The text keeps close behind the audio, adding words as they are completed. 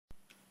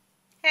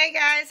Hey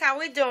guys, how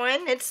we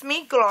doing? It's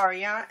me,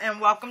 Gloria,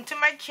 and welcome to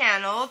my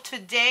channel.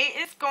 Today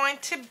is going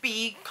to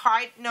be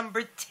card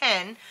number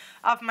 10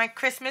 of my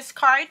Christmas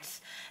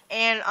cards.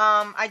 And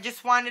I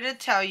just wanted to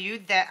tell you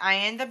that I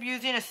end up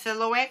using a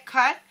silhouette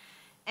cut.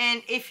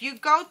 And if you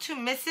go to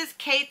Mrs.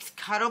 Kate's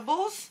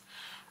Cuttables,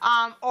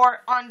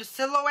 or on the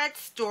Silhouette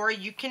store,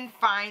 you can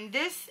find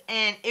this.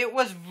 And it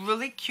was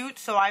really cute,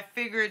 so I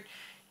figured,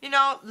 you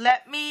know,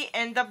 let me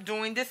end up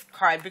doing this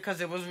card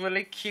because it was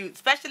really cute.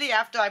 Especially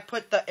after I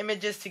put the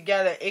images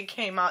together, it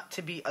came out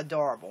to be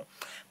adorable.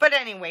 But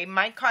anyway,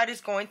 my card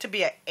is going to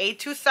be an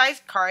A2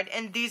 size card,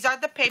 and these are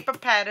the paper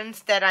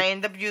patterns that I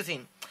end up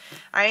using.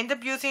 I end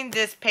up using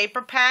this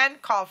paper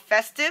pad called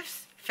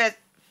Festivities,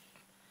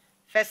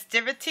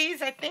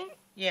 I think.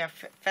 Yeah,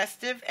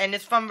 Festive, and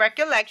it's from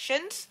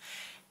Recollections.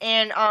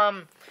 And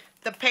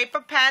the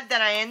paper pad that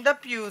I end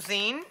up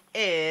using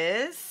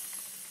is,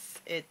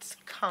 it's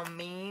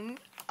coming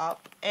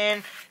up,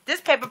 and this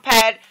paper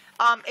pad,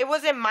 it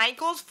was in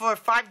Michael's for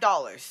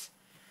 $5.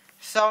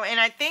 So, and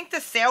I think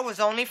the sale was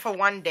only for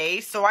 1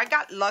 day, so I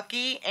got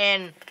lucky,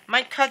 and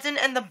my cousin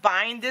ended up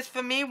buying this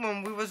for me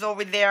when we was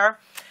over there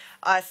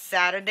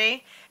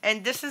Saturday.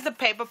 And this is the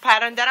paper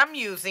pattern that I'm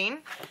using.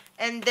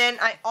 And then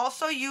I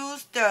also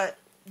used the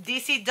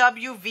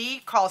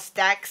DCWV called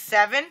Stack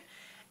 7.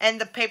 And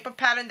the paper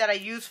pattern that I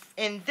use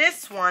in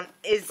this one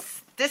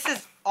is, this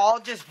is all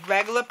just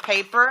regular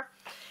paper.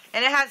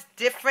 And it has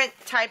different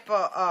type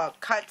of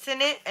cuts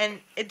in it.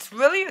 And it's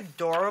really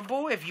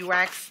adorable if you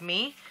ask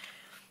me.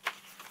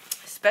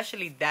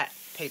 Especially that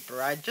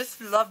paper. I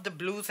just love the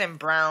blues and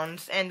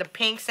browns. And the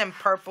pinks and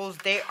purples.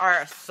 They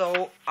are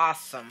so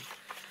awesome.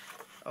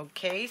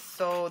 Okay,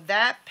 so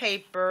that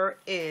paper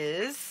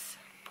is,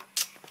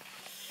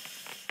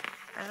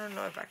 I don't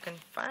know if I can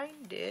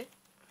find it.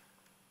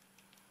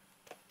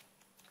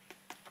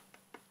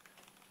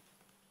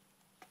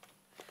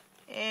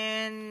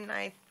 And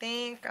I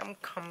think I'm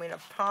coming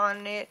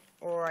upon it,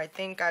 or I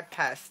think I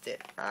passed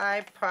it.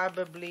 I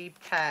probably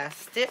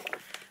passed it.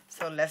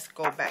 So let's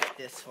go back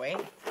this way.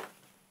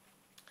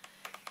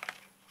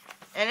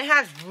 And it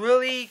has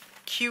really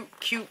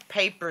cute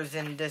papers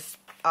in this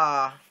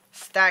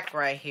stack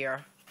right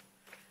here.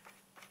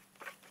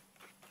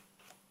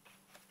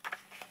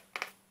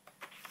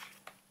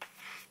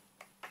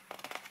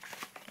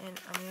 And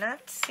I'm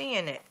not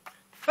seeing it.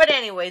 But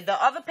anyway,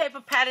 the other paper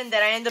pattern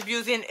that I end up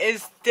using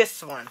is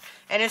this one.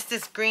 And it's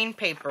this green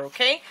paper,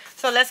 okay?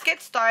 So let's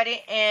get started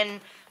and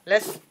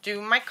let's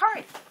do my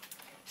card.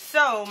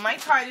 So my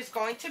card is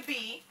going to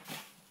be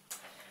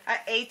an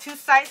A2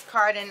 size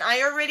card. And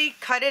I already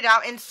cut it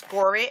out and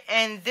score it.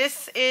 And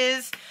this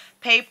is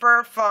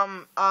paper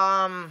from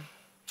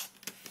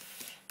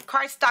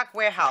Cardstock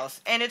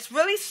Warehouse, and it's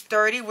really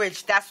sturdy,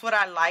 which that's what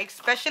I like,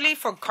 especially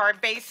for card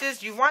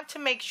bases. You want to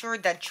make sure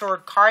that your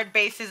card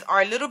bases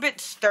are a little bit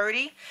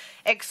sturdy,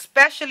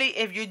 especially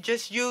if you're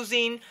just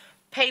using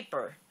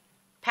paper,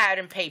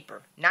 pattern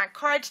paper, not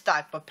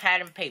cardstock, but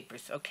pattern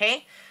papers,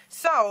 okay?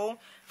 So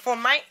for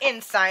my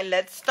inside,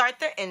 let's start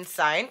the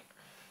inside.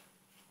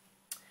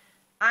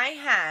 I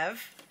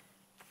have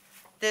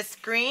this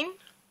green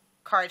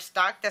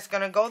cardstock that's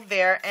gonna go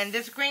there, and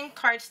this green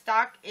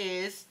cardstock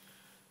is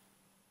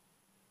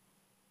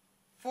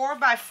 4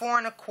 by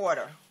 4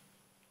 1/4.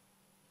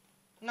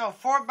 No,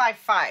 4 by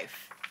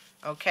 5.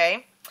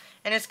 Okay?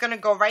 And it's going to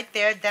go right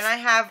there. Then I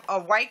have a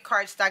white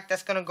cardstock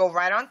that's going to go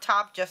right on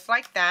top, just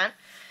like that.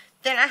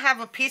 Then I have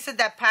a piece of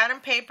that pattern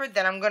paper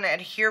that I'm going to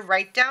adhere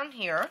right down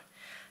here.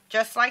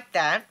 Just like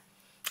that.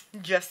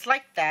 Just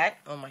like that.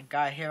 Oh my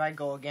God, here I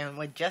go again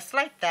with just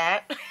like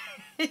that.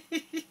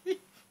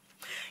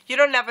 You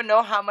don't never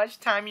know how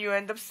much time you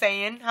end up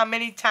saying, how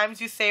many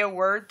times you say a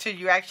word till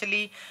you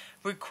actually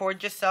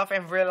record yourself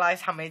and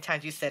realize how many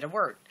times you said a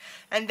word.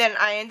 And then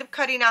I end up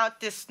cutting out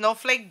this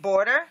snowflake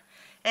border.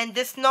 And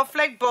this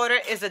snowflake border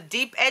is a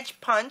deep edge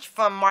punch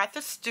from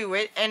Martha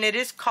Stewart. And it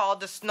is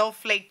called the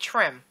snowflake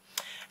trim.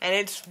 And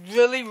it's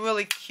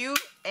really cute.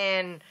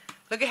 And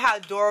look at how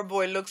adorable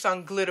it looks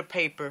on glitter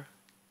paper.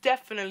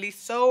 Definitely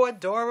so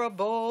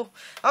adorable.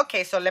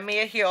 Okay, so let me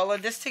adhere all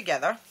of this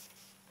together.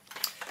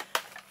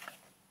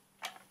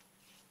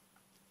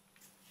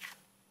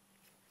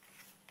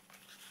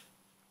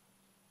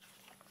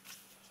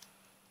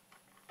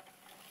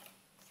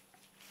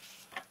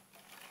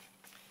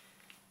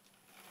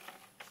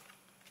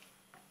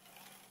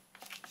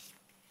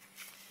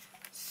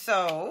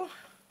 So,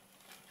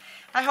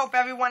 I hope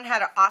everyone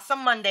had an awesome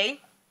Monday.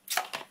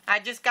 I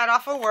just got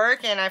off of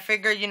work and I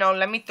figured, you know,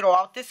 let me throw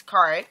out this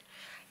card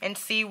and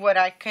see what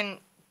I can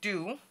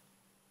do.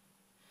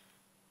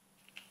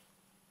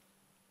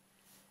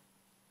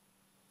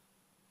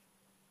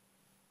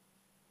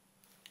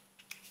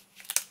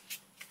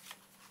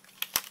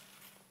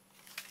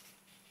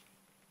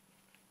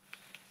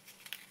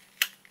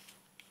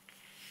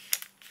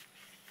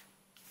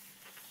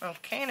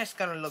 Okay, and it's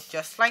going to look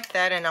just like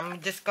that. And I'm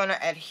just going to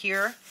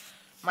adhere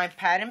my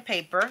pattern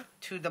paper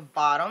to the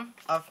bottom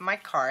of my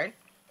card.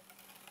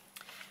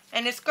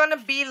 And it's going to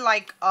be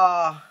like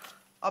a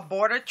a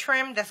border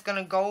trim that's going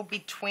to go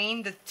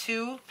between the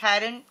two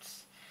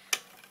patterns.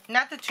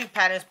 Not the two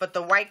patterns, but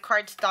the white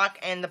cardstock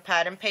and the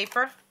pattern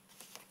paper.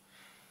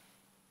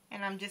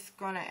 And I'm just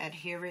going to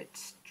adhere it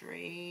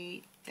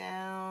straight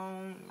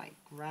down, like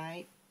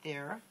right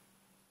there.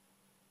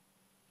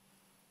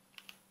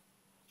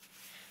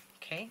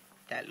 Okay,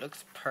 that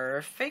looks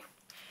perfect.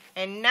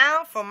 And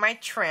now for my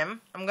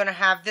trim, I'm going to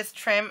have this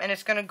trim and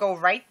it's going to go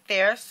right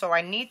there. So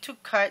I need to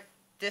cut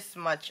this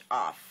much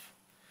off.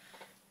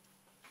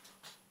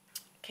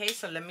 Okay,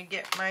 so let me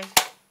get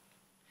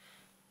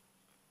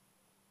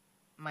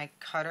my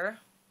cutter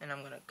and I'm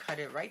going to cut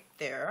it right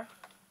there.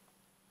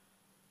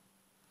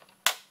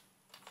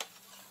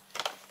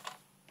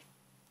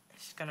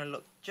 It's going to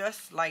look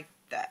just like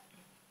that.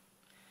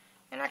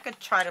 And I could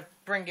try to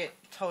bring it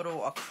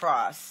total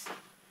across.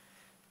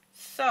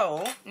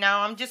 So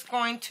now I'm just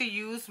going to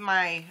use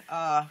my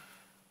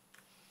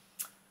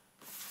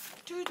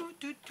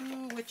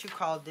what you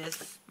call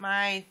this?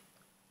 My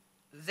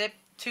zip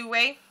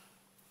two-way.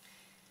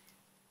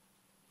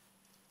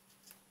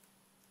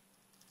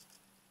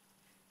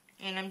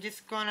 And I'm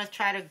just going to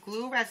try to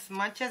glue as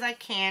much as I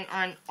can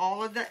on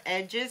all of the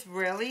edges,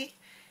 really,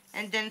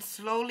 and then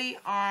slowly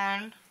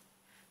on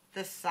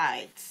the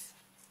sides.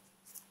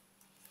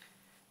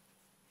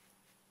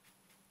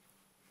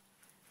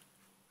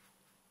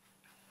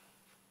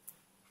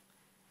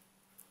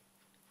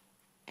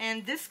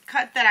 And this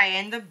cut that I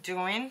end up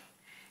doing,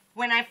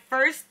 when I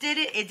first did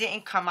it, it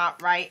didn't come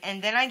out right.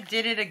 And then I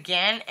did it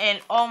again,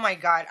 and oh my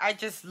God, I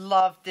just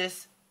love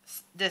this.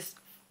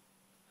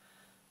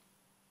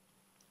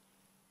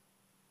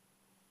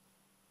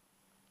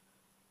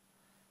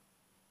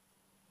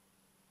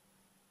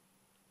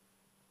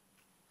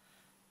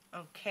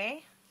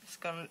 Okay, it's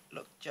gonna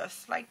look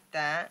just like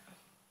that.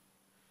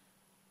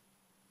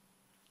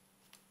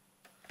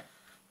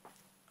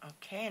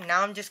 Okay, and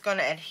now I'm just going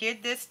to adhere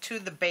this to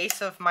the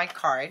base of my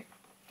card.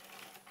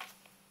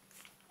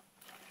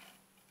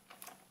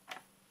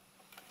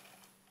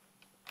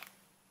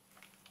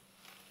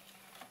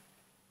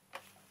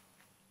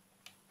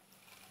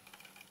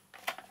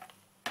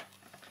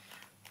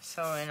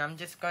 So, and I'm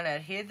just going to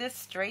adhere this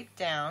straight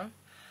down.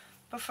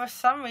 But for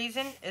some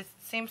reason, it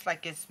seems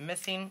like it's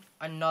missing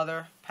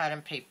another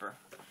pattern paper.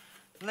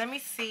 Let me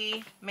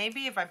see,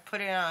 maybe if I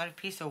put it on a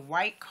piece of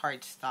white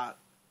cardstock,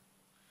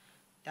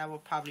 that will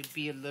probably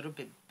be a little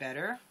bit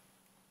better.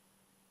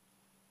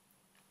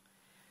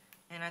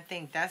 And I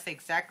think that's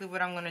exactly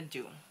what I'm going to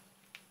do.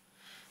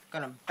 I'm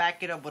going to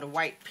back it up with a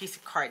white piece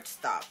of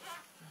cardstock.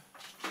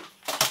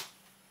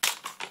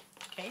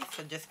 Okay,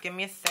 so just give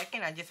me a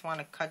second. I just want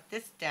to cut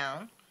this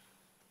down.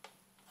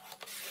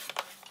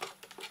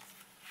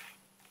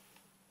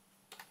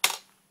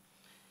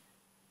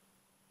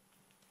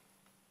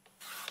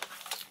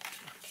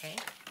 Okay.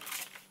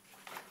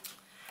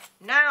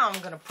 Now I'm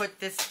going to put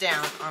this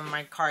down on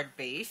my card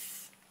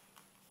base.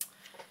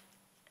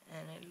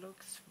 And it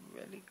looks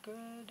really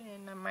good.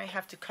 And I might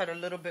have to cut a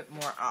little bit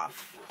more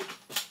off.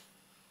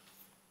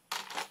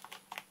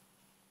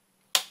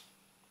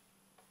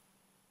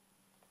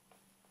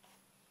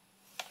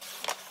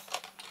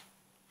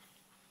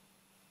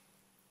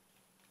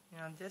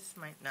 Now this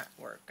might not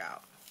work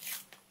out.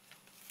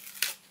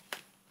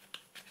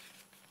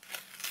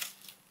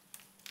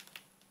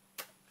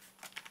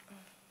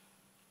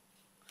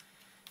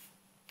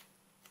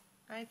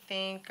 I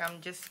think I'm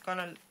just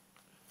gonna,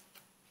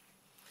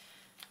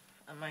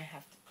 I might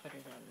have to put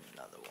it on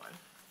another one.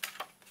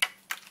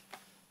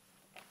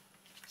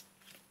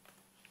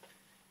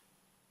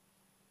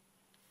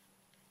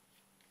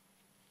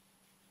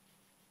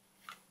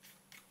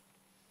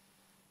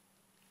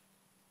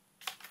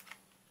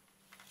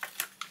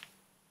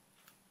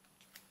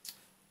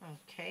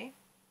 Okay.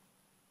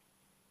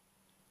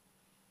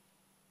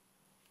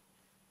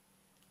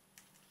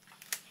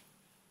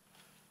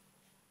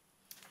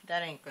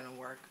 That ain't gonna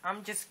work.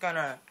 I'm just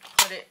gonna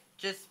put it,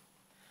 just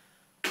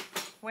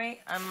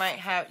wait, I might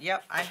have,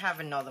 yep, I have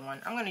another one.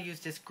 I'm gonna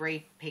use this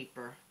gray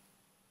paper.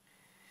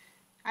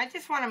 I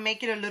just want to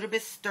make it a little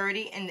bit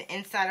sturdy in the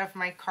inside of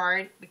my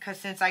card, because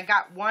since I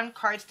got one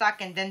cardstock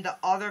and then the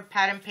other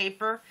pattern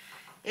paper,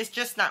 it's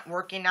just not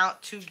working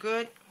out too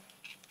good.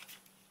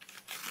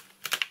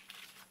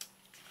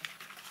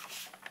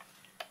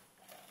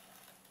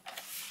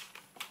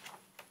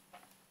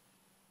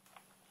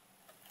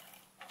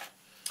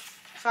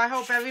 So I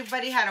hope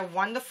everybody had a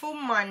wonderful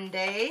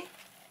Monday.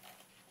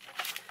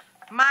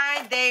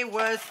 My day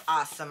was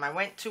awesome. I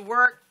went to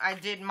work, I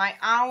did my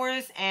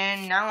hours,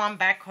 and now I'm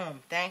back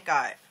home. Thank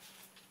God.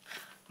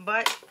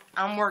 But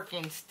I'm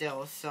working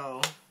still,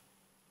 so.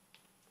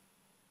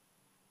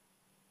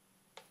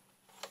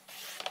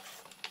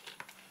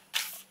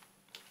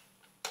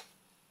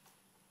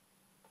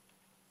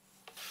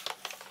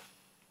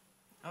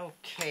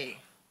 Okay.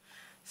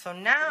 So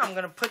now I'm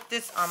going to put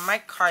this on my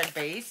card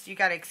base. You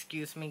got to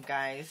excuse me,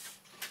 guys.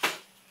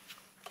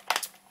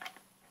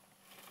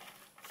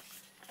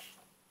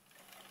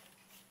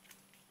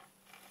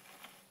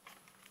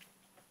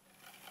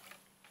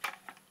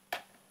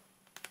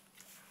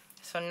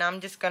 So now I'm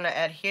just going to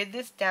adhere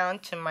this down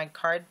to my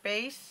card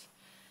base.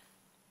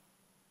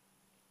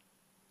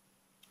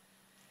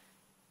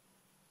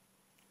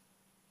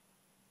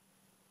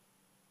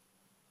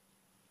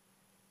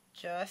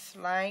 Just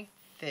like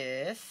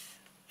this.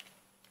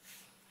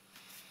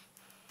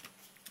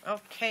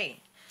 Okay.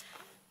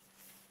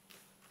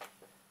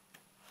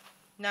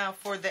 Now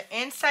for the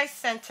inside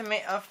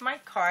sentiment of my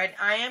card,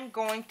 I am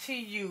going to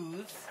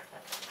use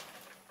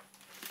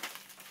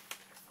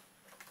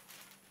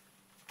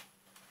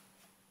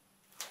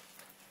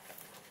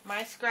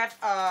my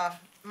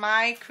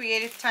my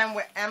Creative Time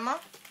with Emma.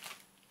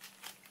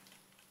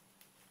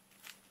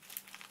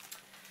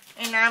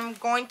 And I'm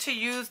going to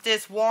use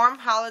this Warm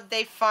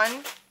Holiday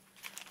Fun.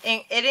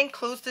 And it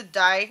includes the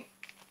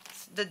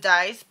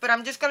dies, but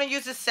I'm just going to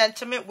use the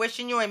sentiment,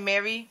 wishing you a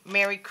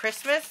Merry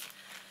Christmas.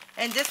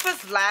 And this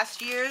was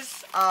last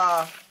year's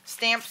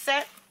stamp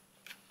set.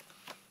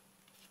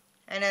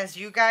 And as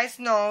you guys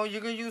know, you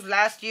can use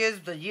last year's,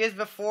 the years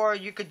before.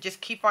 You could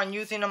just keep on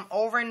using them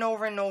over and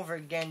over and over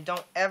again.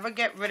 Don't ever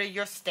get rid of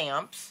your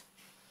stamps.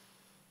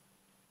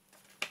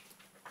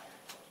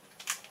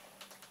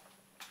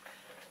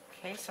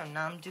 Okay, so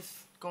now I'm just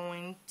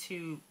going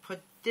to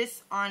put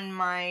this on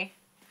my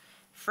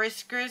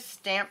Friskers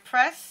stamp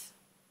press.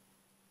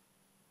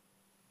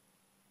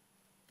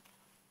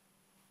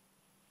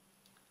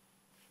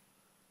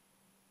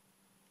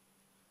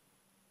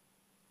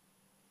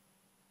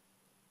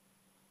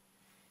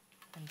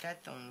 And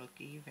that don't look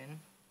even.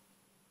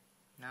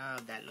 No,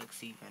 that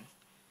looks even.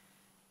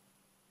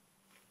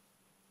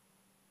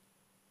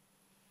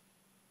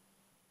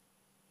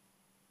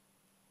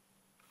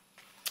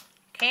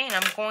 Okay, and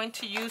I'm going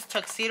to use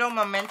Tuxedo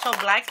Memento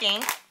Black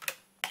ink.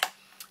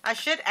 I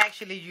should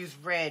actually use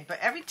red, but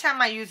every time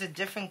I use a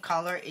different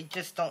color, it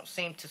just don't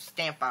seem to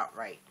stamp out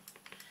right.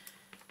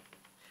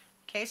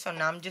 Okay, so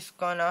now I'm just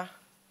gonna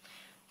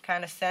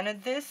kind of center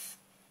this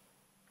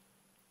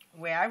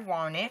where I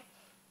want it.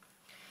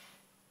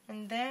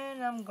 And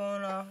then I'm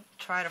gonna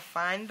try to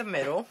find the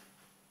middle.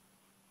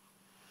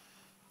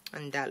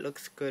 And that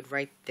looks good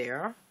right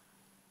there.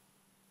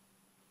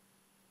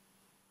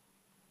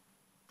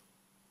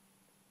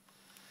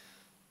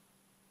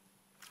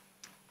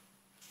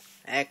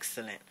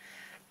 Excellent.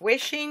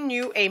 Wishing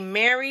you a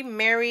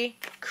Merry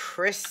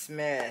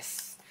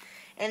Christmas.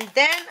 And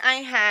then I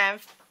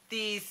have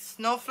these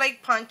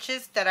snowflake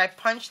punches that I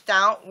punched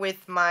out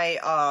with my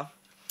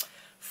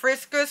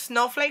Friskers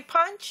snowflake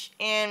punch.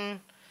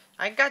 And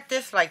I got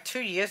this like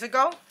 2 years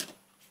ago.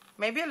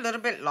 Maybe a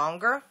little bit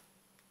longer.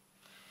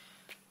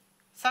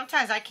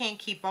 Sometimes I can't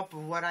keep up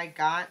with what I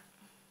got.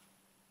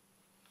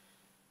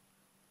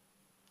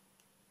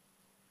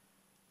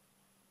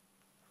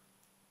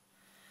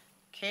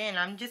 Okay, and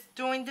I'm just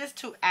doing this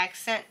to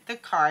accent the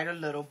card a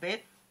little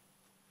bit.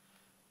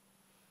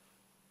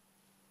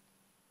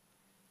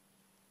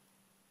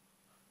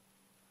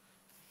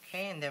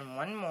 Okay, and then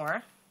one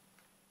more.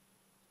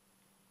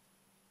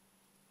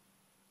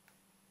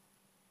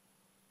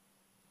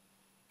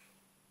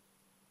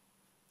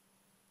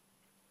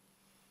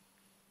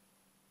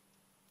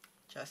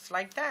 Just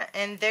like that.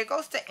 And there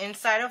goes the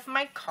inside of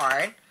my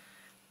card.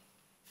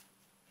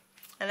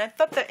 And I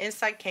thought the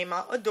inside came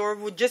out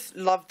adorable. Just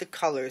love the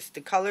colors.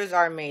 The colors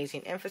are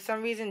amazing. And for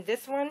some reason,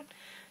 this one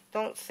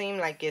don't seem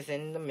like it's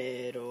in the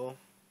middle.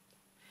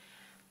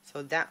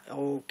 So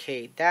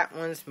okay, that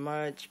one's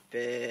much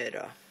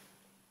better.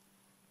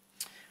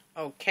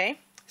 Okay,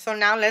 so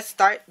now let's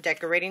start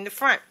decorating the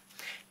front.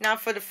 Now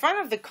for the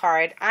front of the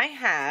card, I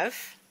have,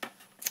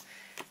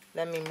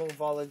 let me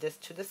move all of this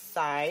to the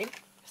side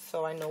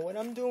so I know what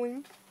I'm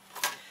doing.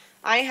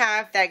 I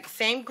have that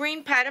same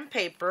green pattern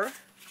paper.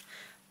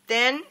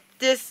 Then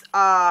this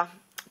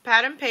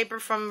pattern paper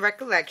from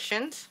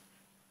Recollections.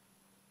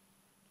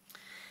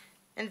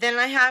 And then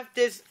I have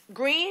this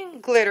green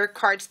glitter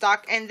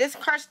cardstock. And this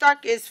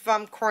cardstock is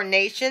from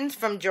Carnations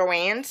from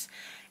Joann's.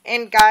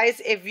 And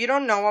guys, if you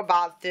don't know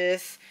about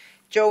this,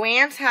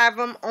 Joann's have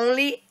them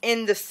only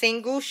in the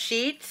single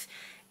sheets.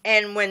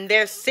 And when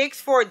they're 6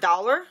 for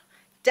 $1,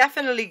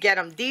 definitely get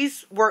them.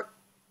 These work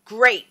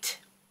great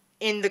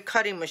in the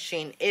cutting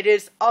machine. It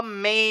is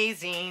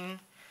amazing.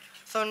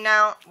 So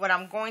now what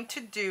I'm going to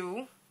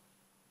do,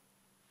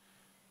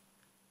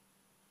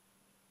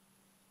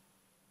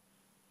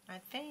 I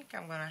think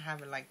I'm going to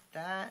have it like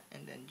that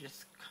and then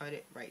just cut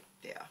it right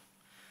there.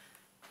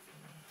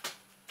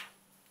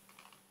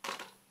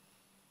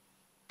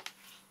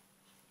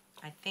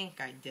 I think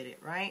I did it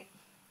right.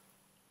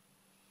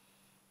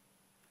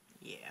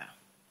 Yeah.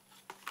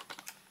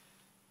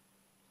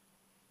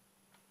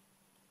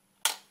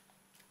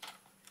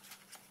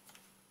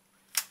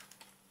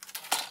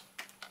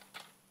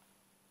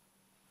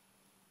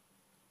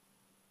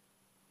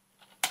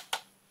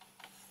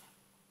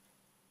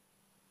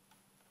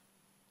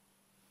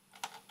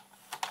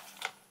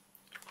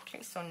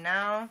 Okay, so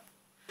now,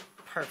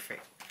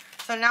 perfect.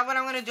 So now what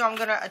I'm going to do, I'm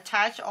going to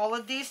attach all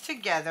of these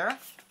together.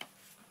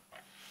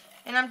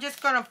 And I'm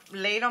just going to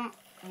lay them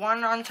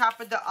one on top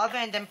of the other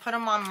and then put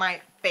them on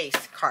my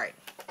base card.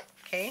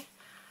 Okay?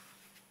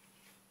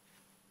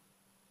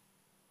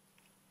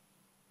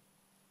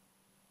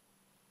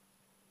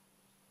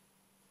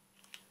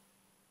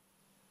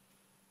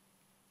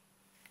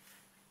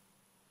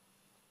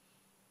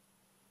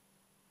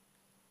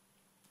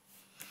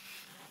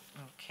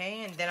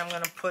 Okay, and then I'm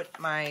going to put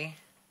my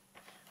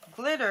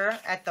glitter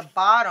at the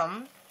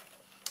bottom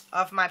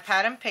of my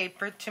pattern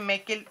paper to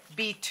make it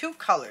be 2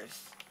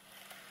 colors.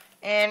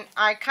 And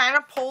I kind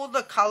of pulled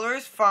the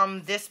colors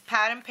from this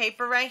pattern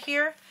paper right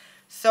here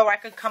so I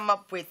could come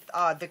up with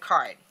the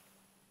card.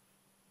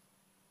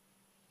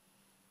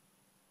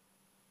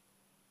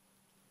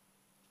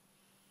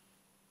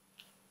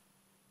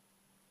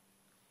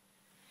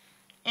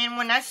 And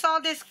when I saw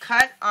this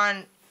cut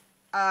on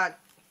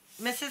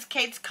Mrs.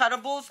 Kate's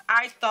Cuttables,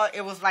 I thought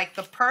it was like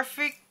the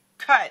perfect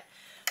cut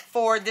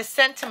for the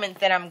sentiment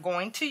that I'm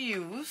going to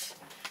use.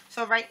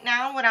 So right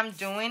now what I'm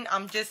doing,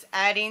 I'm just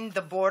adding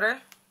the border.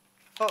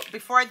 But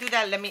before I do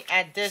that, let me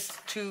add this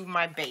to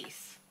my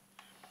base.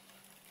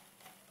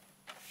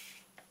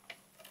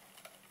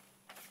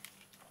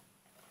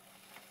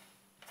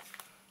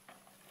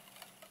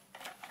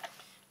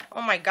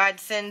 Oh my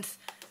God, since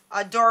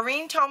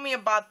Doreen told me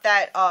about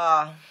that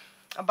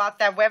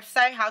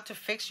website, how to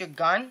fix your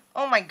gun.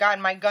 Oh my God,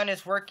 my gun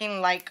is working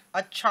like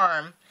a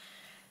charm.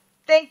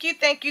 Thank you,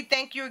 thank you,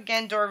 thank you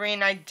again,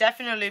 Doreen. I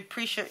definitely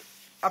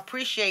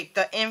appreciate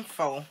the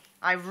info.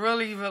 I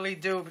really, really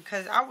do,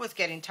 because I was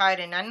getting tired,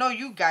 and I know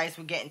you guys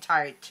were getting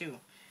tired too.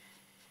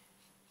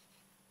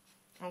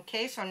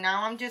 Okay, so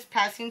now I'm just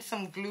passing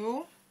some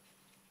glue,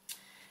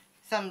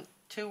 some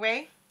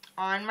 2-way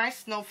on my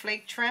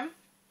snowflake trim.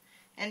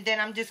 And then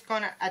I'm just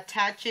going to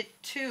attach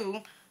it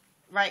to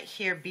right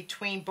here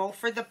between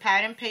both of the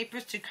pattern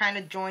papers to kind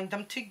of join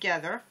them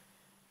together.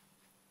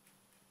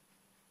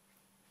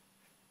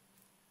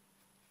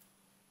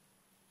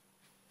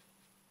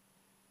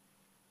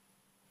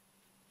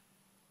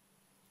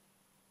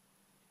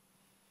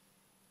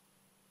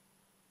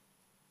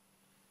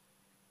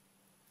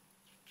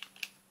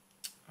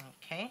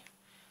 Okay.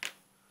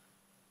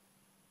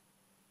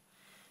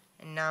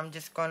 And now I'm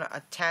just going to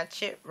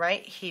attach it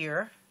right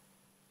here.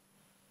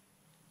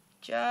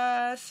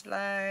 Just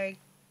like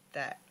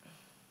that.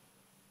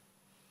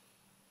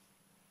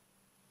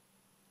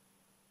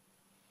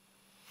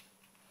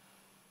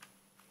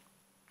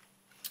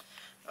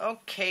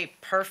 Okay,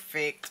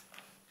 perfect.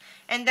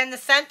 And then the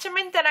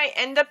sentiment that I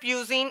end up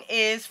using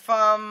is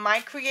from My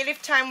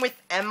Creative Time with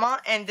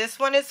Emma, and this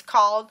one is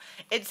called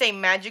It's a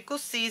Magical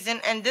Season,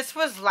 and this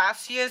was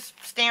last year's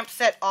stamp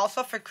set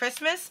also for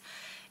Christmas.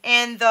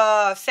 And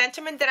the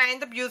sentiment that I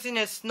end up using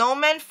is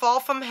Snowmen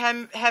Fall from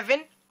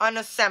Heaven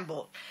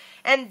Unassembled.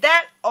 And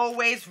that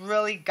always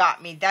really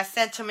got me. That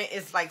sentiment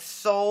is like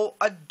so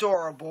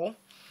adorable.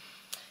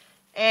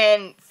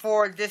 And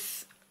for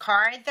this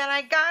card that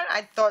I got,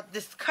 I thought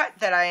this cut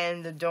that I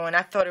ended up doing,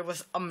 I thought it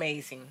was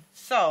amazing.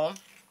 So,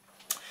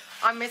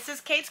 on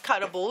Mrs. Kate's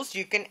Cuttables,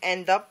 you can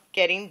end up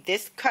getting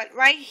this cut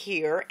right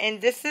here. And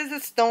this is a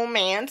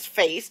snowman's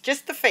face,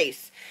 just the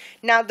face.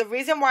 Now, the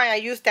reason why I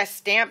use that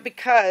stamp,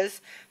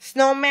 because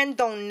snowmen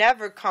don't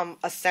never come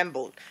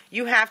assembled.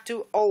 You have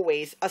to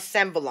always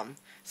assemble them.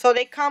 So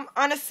they come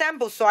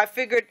unassembled. So I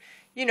figured,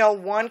 you know,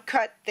 one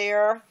cut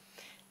there.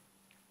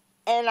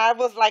 And I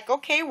was like,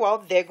 okay, well,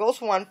 there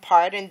goes one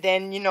part. And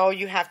then, you know,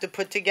 you have to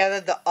put together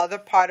the other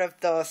part of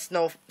the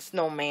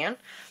snowman.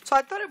 So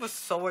I thought it was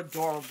so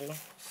adorable.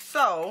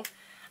 So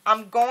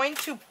I'm going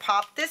to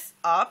pop this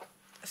up.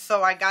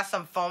 So I got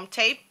some foam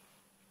tape.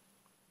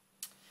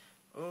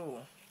 Ooh.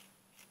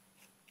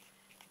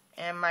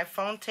 And my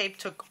foam tape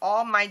took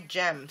all my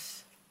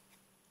gems.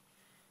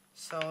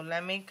 So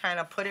let me kind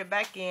of put it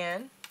back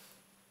in.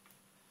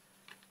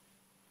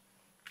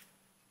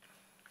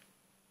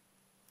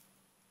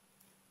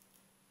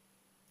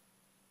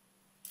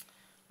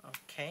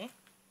 Okay.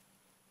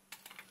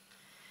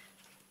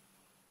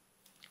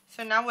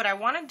 So now what I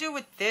want to do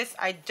with this,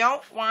 I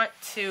don't want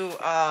to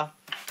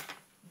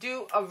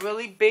do a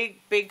really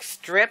big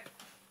strip.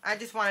 I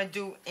just want to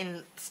do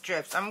in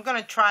strips. I'm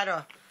going to try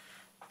to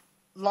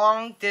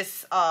long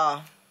this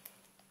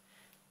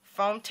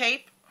foam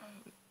tape.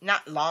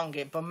 Not long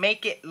it, but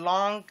make it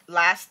long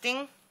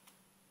lasting.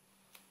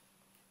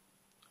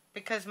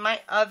 Because my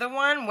other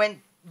one went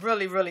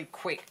really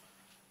quick.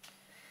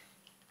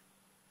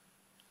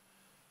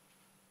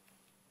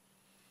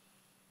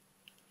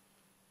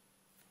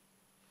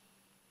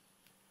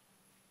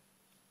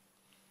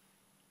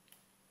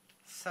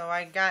 So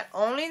I got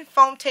only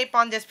foam tape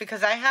on this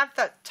because I have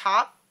the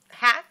top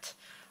hat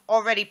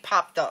already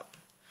popped up.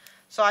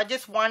 So I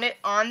just want it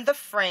on the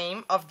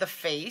frame of the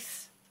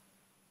face.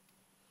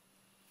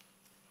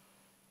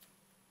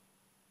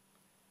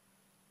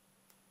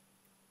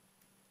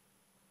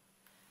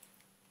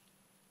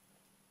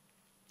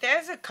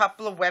 There's a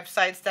couple of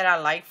websites that I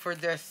like for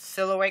their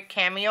silhouette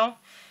cameo.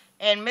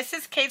 And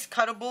Mrs. Kate's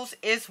Cuttables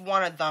is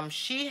one of them.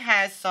 She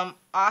has some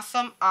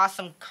awesome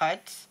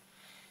cuts.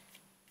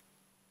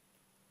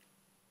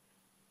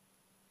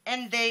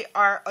 And they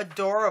are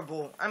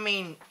adorable. I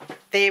mean,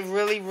 they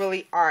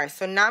really are.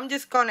 So now I'm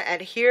just going to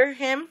adhere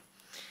him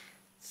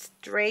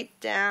straight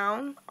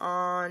down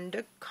on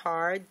the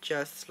card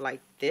just like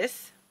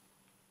this.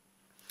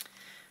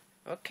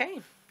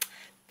 Okay.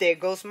 There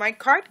goes my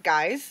card,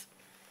 guys.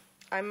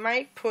 I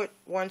might put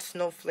one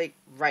snowflake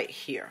right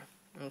here.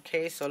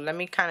 Okay, so let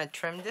me kind of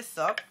trim this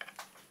up.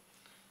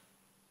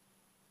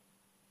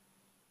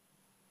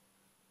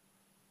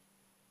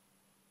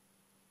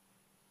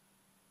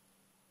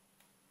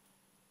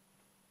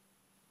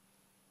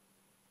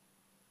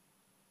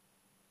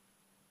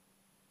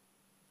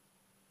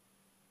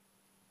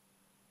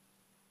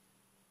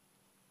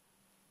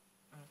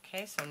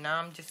 Okay, so now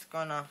I'm just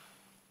gonna,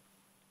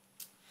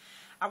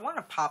 I want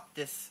to pop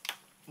this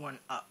one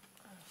up.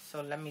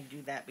 So let me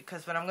do that,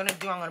 because what I'm gonna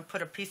do, I'm gonna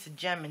put a piece of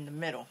gem in the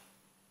middle.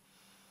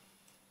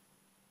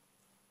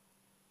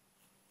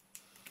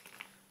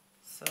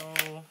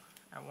 So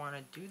I want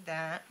to do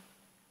that.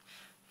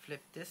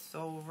 Flip this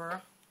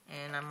over,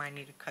 and I might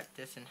need to cut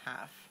this in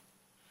half.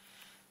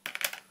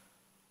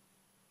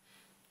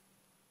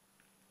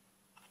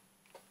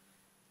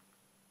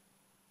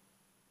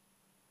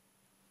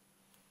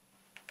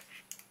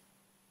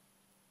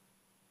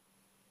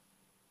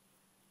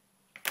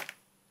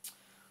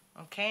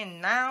 Okay,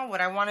 and now what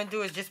I want to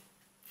do is just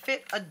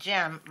fit a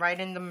gem right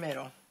in the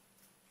middle.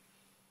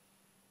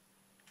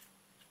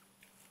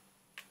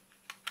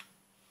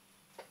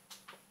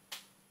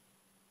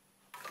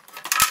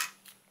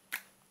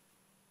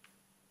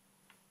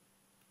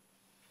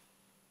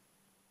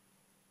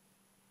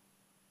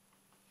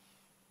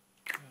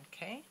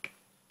 Okay,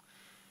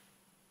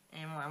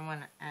 and I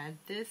want to add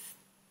this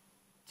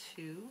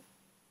to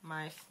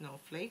my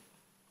snowflake.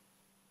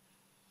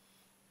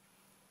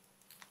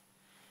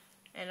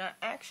 And I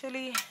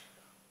actually,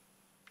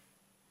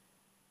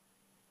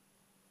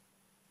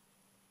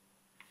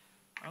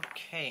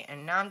 okay,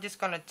 and now I'm just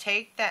going to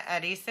take that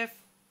adhesive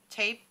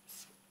tape,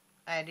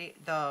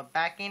 the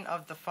backing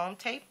of the foam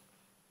tape.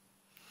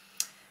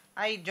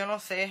 Ay, yo no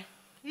sé.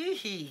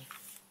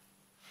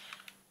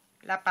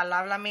 La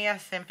palabra mía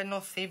siempre no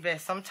sirve.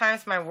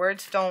 Sometimes my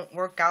words don't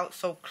work out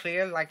so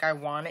clear like I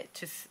want it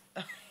to.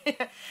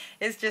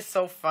 It's just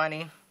so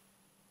funny.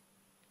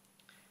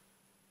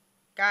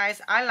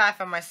 Guys, I laugh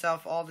at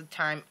myself all the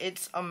time.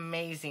 It's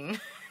amazing.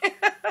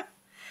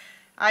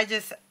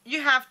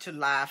 You have to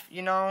laugh,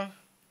 you know.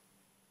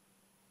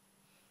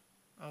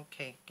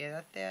 Okay,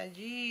 quédate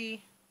allí.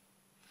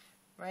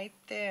 Right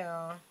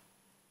there.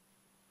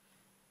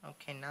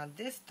 Okay, now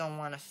this don't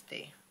want to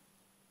stay.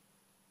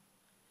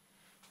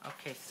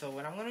 Okay, so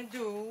what I'm going to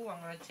do,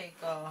 I'm going to take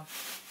a...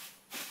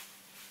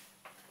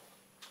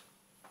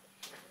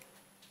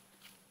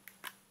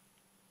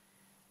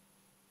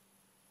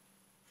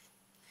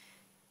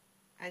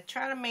 I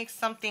try to make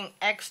something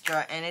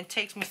extra, and it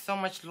takes me so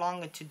much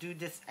longer to do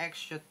this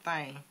extra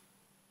thing.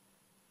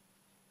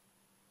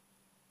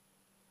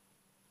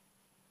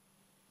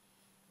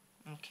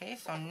 Okay,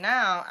 so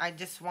now I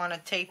just want to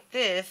take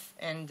this,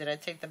 and did I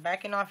take the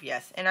backing off?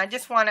 Yes. And I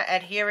just want to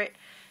adhere it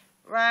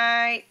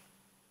right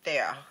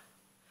there.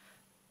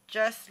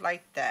 Just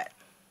like that.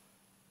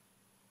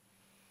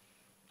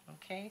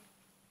 Okay.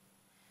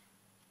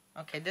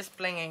 Okay, this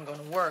bling ain't going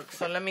to work,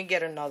 so let me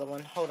get another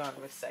one. Hold on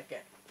a second.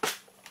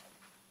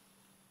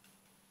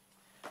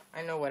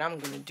 I know what I'm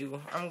going to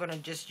do. I'm going to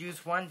just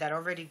use one that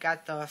already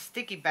got the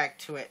sticky back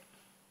to it.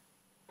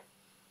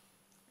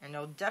 And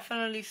it'll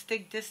definitely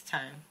stick this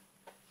time.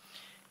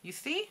 You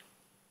see?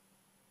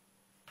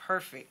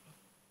 Perfect.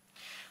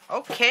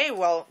 Okay,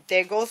 well,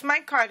 there goes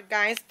my card,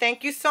 guys.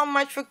 Thank you so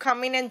much for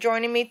coming and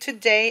joining me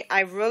today. I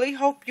really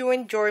hope you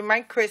enjoyed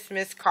my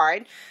Christmas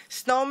card.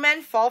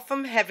 Snowman Fall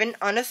from Heaven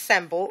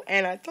Unassembled.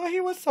 And I thought he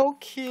was so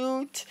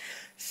cute.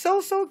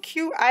 So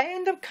cute. I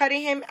ended up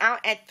cutting him out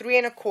at 3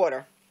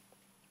 1/4.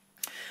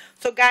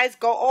 So guys,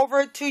 go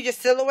over to your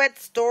Silhouette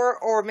store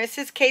or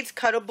Mrs. Kate's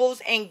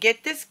Cuttables and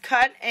get this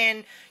cut,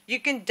 and you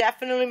can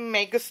definitely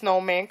make a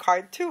snowman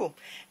card too.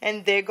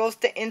 And there goes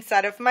the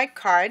inside of my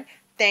card.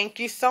 Thank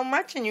you so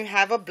much, and you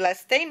have a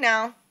blessed day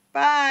now.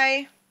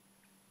 Bye.